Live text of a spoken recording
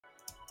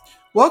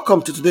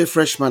Welcome to today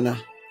Fresh Manna.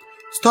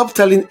 Stop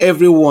telling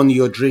everyone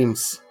your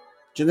dreams.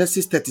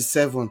 Genesis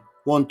 37,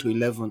 1 to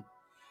 11.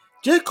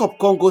 Jacob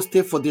can't go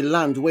stay for the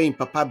land where him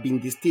papa been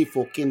dey stay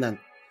for Canaan.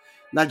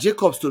 Now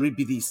Jacob's story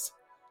be this.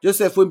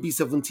 Joseph when be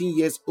 17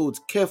 years old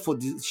care for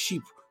the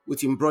sheep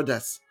with him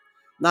brothers.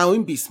 Now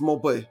him be small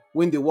boy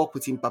when they work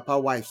with him papa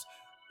wives,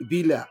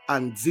 Bilhah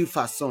and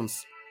Zilpah's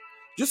sons.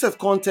 Joseph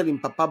can't tell him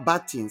papa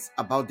bad things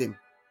about them.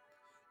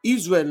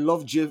 Israel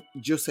loved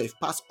Joseph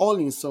past all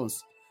his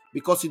sons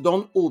because he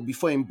done old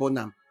before him born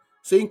am.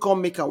 So he can't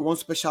make am one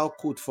special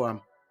coat for him.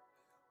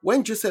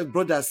 When Joseph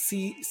brothers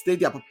say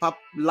their papa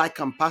like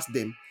am past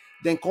them,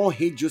 then can't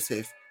hate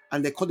Joseph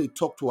and they can't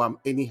talk to him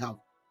anyhow.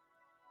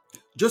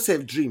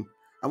 Joseph dream,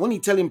 and when he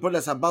tell him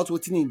brothers about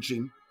wetin he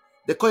dream,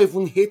 they can't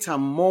even hate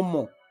him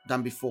more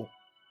than before.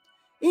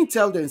 He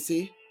tell them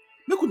say,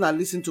 make una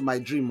listen to my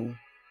dream. Oh.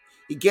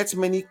 He gets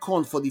many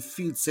corn for the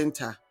field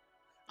center.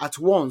 At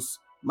once,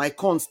 my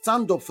corn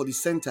stand up for the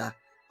center,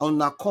 and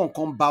una corn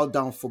come bow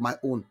down for my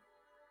own.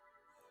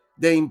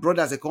 Then him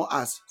brothers they come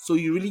ask, so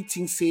you really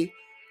think say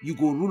you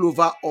go rule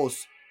over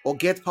us or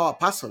get power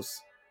past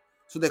us?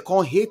 So they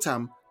can't hate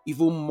him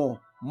even more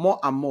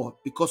and more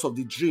because of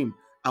the dream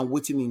and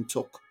waiting in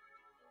talk.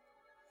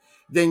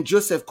 Then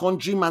Joseph can't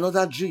dream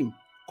another dream.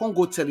 Can't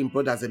go tell him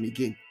brothers them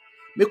again.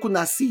 Make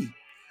una see,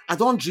 I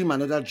don't dream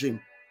another dream.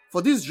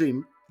 For this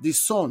dream, the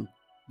sun,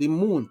 the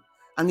moon,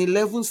 and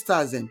 11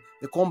 stars them,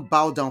 they come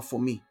bow down for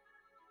me.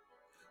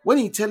 When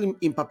he tell him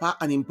papa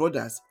and him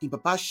brothers, him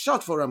papa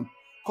shout for him,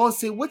 come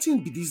say,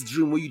 wetin be this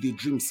dream where you dey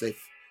dream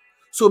safe?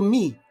 So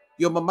me,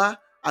 your mama,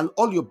 and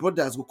all your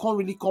brothers will come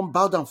really come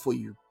bow down for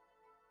you.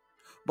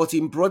 But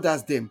him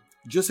brothers them,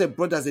 Joseph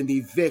brothers and they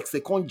vex,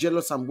 they come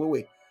jealous and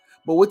way.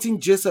 But wetin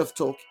Joseph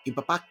talk, him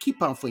papa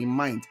keep am for him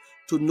mind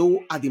to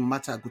know how the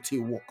matter go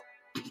take work.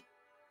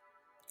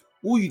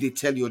 Who you dey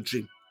tell your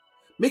dream?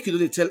 Make you know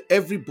they tell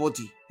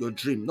everybody your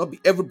dream. Not be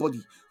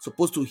everybody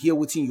supposed to hear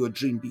wetin your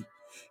dream be.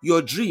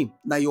 Your dream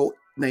na your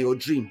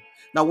dream.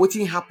 Now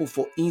wetin happen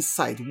for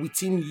inside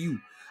within you,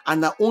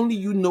 and na only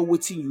you know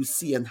wetin you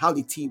see and how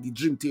the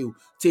dream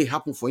take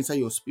happen for inside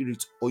your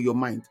spirit or your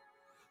mind.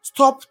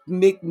 Stop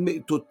make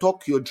to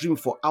talk your dream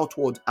for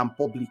outward and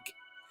public.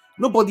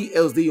 Nobody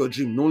else dey your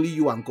dream, only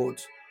you and God.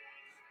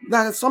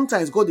 Now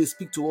sometimes God dey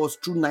speak to us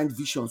through night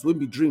visions wey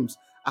be dreams,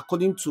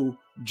 according to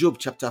Job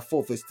chapter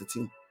 4 verse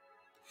 13.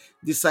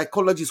 The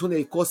psychologist when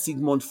they call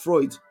Sigmund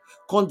Freud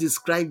can't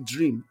describe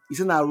dream. It's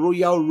in a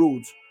royal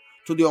road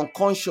to the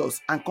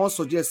unconscious and can't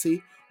suggest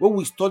say when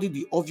we study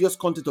the obvious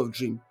content of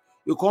dream,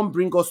 you can't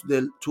bring us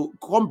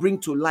bring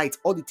to light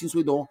all the things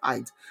we don't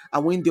hide,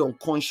 and when they're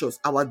unconscious,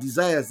 our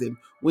desires them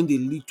when they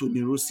lead to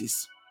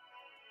neurosis.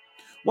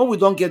 When we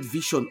don't get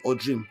vision or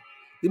dream,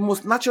 the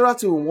most natural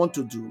thing we want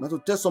to do is to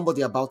tell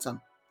somebody about them.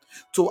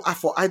 For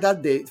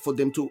either for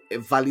them to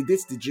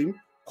validate the dream,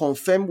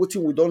 confirm what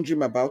we don't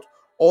dream about,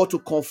 or to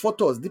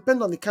comfort us,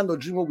 depend on the kind of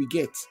dream we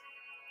get.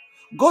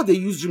 God they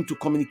use dream to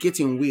communicate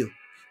in will,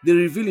 they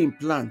reveal in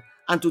plan,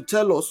 and to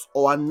tell us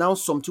or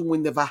announce something will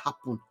never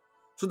happen,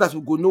 so that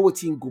we go know what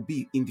thing will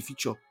be in the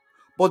future.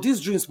 But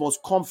these dreams must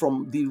come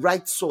from the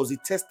right source, the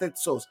tested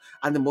source,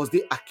 and they must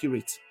be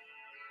accurate.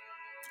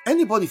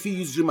 Anybody feel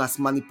use dream as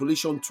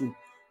manipulation to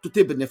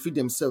take benefit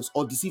themselves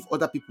or deceive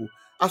other people,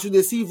 as we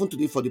dey see even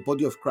today for the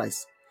body of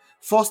Christ.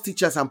 False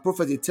teachers and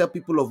prophets they tell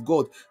people of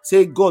God,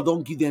 say God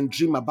don't give them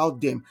dream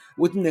about them,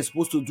 what they're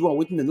supposed to do and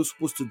what they're not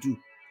supposed to do.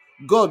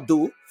 God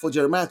though, for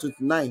Jeremiah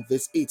 29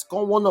 verse 8,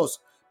 come warn us,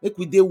 make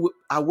we dey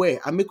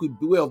aware and make we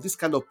beware of this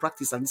kind of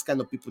practice and this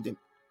kind of people them.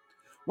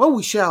 When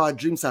we share our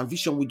dreams and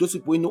vision with those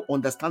people we no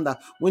understand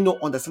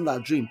our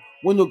dream,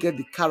 we no get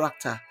the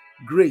character,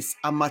 grace,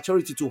 and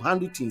maturity to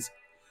handle things,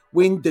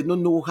 when they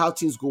don't know how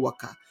things go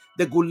waka,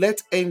 they go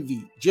let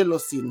envy,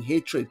 jealousy, and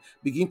hatred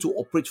begin to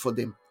operate for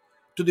them.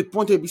 To the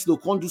point where they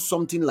can't do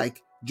something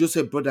like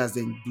Joseph brothers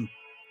then do.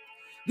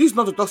 This is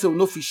not to talk say we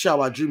no fit share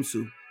our dreams,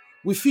 so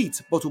we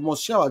fit, but we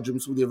must share our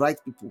dreams with the right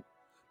people.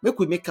 Make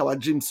we make our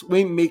dreams,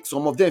 when make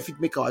some of them fit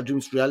make our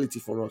dreams reality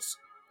for us.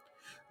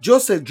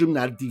 Joseph's dream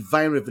na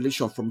divine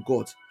revelation from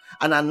God,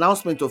 an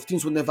announcement of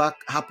things will never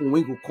happen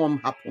when go come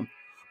happen.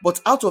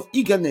 But out of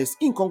eagerness,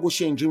 in can go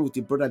share in dream with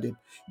the brother them.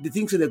 They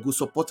think say they go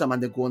support them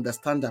and they go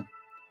understand them.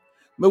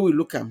 When we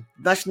look at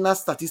National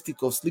Statistic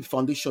of Sleep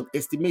Foundation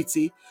estimates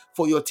say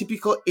for your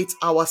typical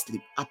 8-hour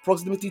sleep,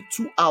 approximately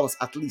 2 hours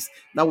at least,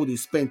 that would be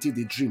spent in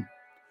the dream.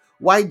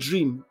 Why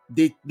dream?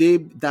 They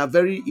are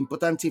very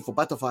important thing for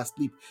part of our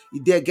sleep.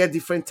 They get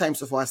different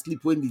times of our sleep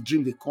when the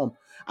dream they come,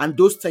 and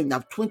those times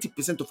have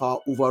 20% of our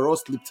overall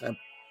sleep time.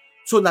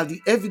 So now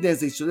the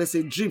evidence is, so let's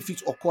say dream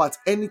fit occur at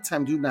any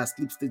time during our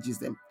sleep stages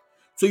them.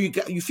 So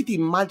you fit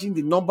imagine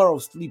the number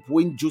of sleep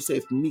when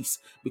Joseph miss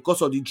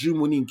because of the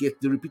dream when he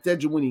get, the repeated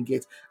dream when he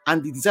get,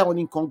 and the desire when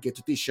he can't get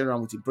to take share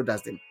around with his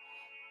brothers them.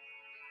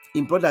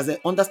 In brothers, they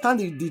understand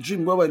the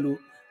dream well,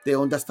 they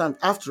understand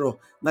after all.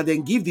 Now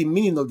then give the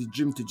meaning of the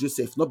dream to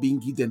Joseph, not being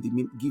give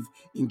them give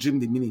in dream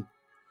the meaning.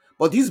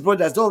 But these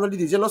brothers, they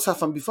already jealous of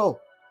from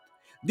before.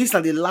 These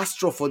are the last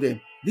straw for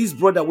them. This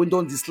brother when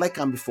don't dislike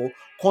him before,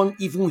 can't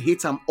even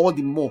hate him all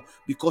the more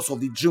because of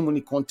the dream when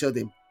he can't tell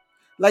them.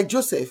 Like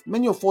Joseph,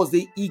 many of us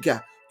they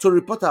eager to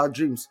report our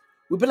dreams.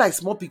 We be like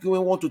small people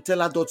when we want to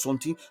tell adults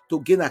something to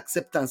gain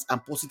acceptance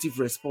and positive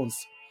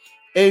response.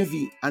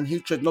 Envy and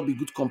hatred not be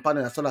good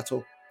companion at all at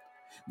all.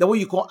 Then when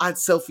you can't add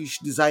selfish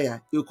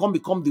desire, you can't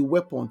become the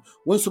weapon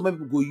when so many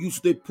people go use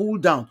to pull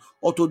down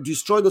or to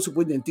destroy those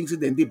people when they think say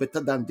they better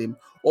than them,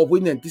 or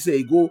when they think say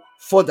they go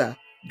further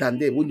than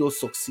them when they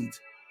succeed.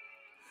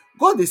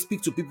 God they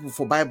speak to people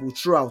for Bible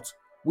throughout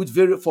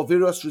for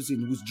various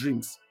reasons with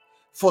dreams.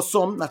 For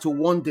some, not to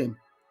warn them.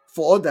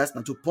 For others,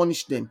 not to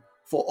punish them.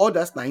 For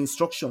others, not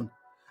instruction.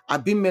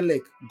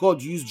 Abimelech,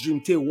 God used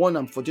dream to warn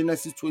them for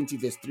Genesis 20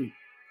 verse 3.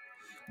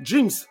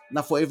 Dreams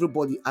now for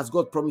everybody as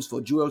God promised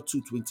for Joel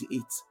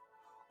 2:28.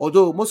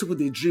 Although most people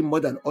they dream more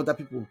than other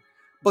people,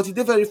 but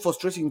it's very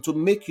frustrating to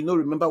make you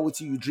remember what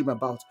you dream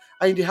about,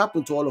 and it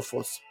happened to all of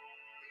us.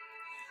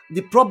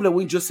 The problem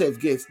when Joseph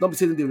gets, not be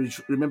saying they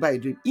remember a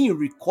dream, he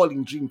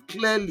recalling dream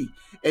clearly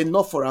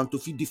enough for him to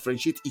feel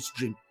differentiate each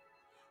dream.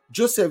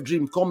 Joseph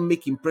dream come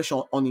make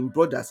impression on him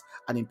brothers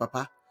and him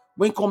papa,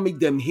 when come make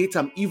them hate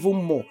him even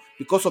more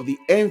because of the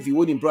envy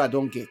when him brother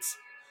don't get.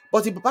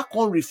 But him papa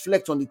can't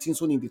reflect on the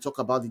things when they talk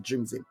about the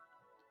dreams.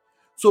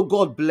 So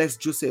God blessed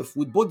Joseph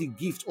with both the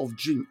gift of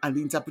dream and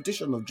the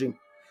interpretation of dream.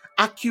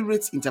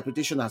 Accurate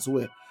interpretation as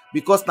well.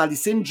 Because now the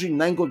same dream,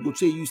 nine God go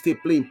say you stay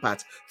playing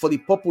part for the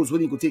purpose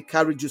when he go take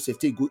carry Joseph,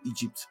 take go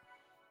Egypt.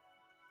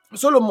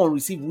 Solomon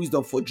received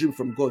wisdom for dream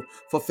from God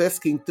for 1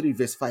 Kings 3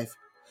 verse 5.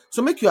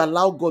 So make you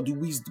allow God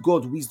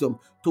wisdom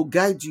to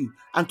guide you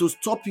and to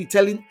stop you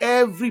telling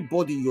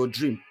everybody your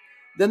dream.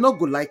 They're not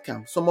go like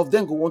them. Some of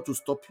them go want to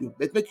stop you.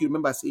 But make you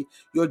remember, say,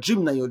 your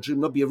dream now your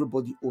dream, not be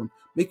everybody own.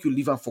 Make you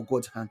leave them for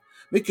God's hand.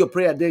 Make your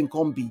prayer then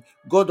come be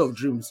God of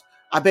dreams.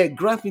 I beg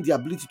grant me the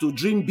ability to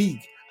dream big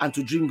and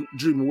to dream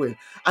well,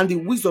 and the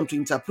wisdom to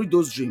interpret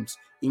those dreams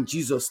in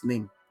Jesus'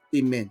 name.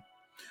 Amen.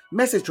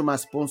 Message from our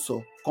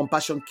sponsor,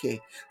 Compassion Care.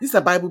 This is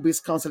a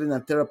Bible-based counseling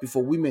and therapy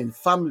for women,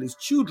 families,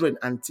 children,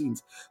 and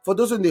teens. For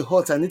those in the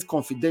hurt and need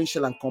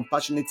confidential and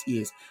compassionate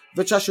ears,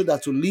 virtual shoulder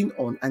to lean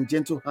on, and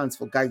gentle hands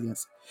for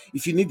guidance.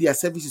 If you need their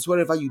services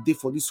wherever you did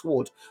for this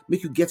world,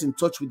 make you get in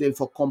touch with them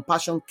for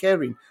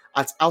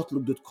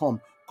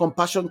compassioncaring@outlook.com,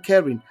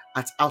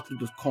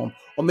 compassioncaring@outlook.com,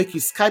 or make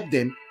you Skype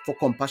them for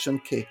Compassion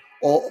Care,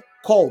 or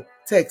call,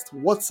 text,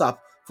 WhatsApp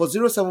for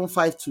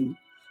 0752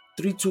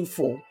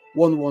 324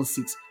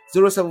 116,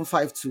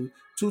 0752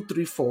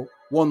 234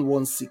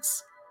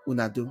 116.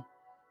 Unado.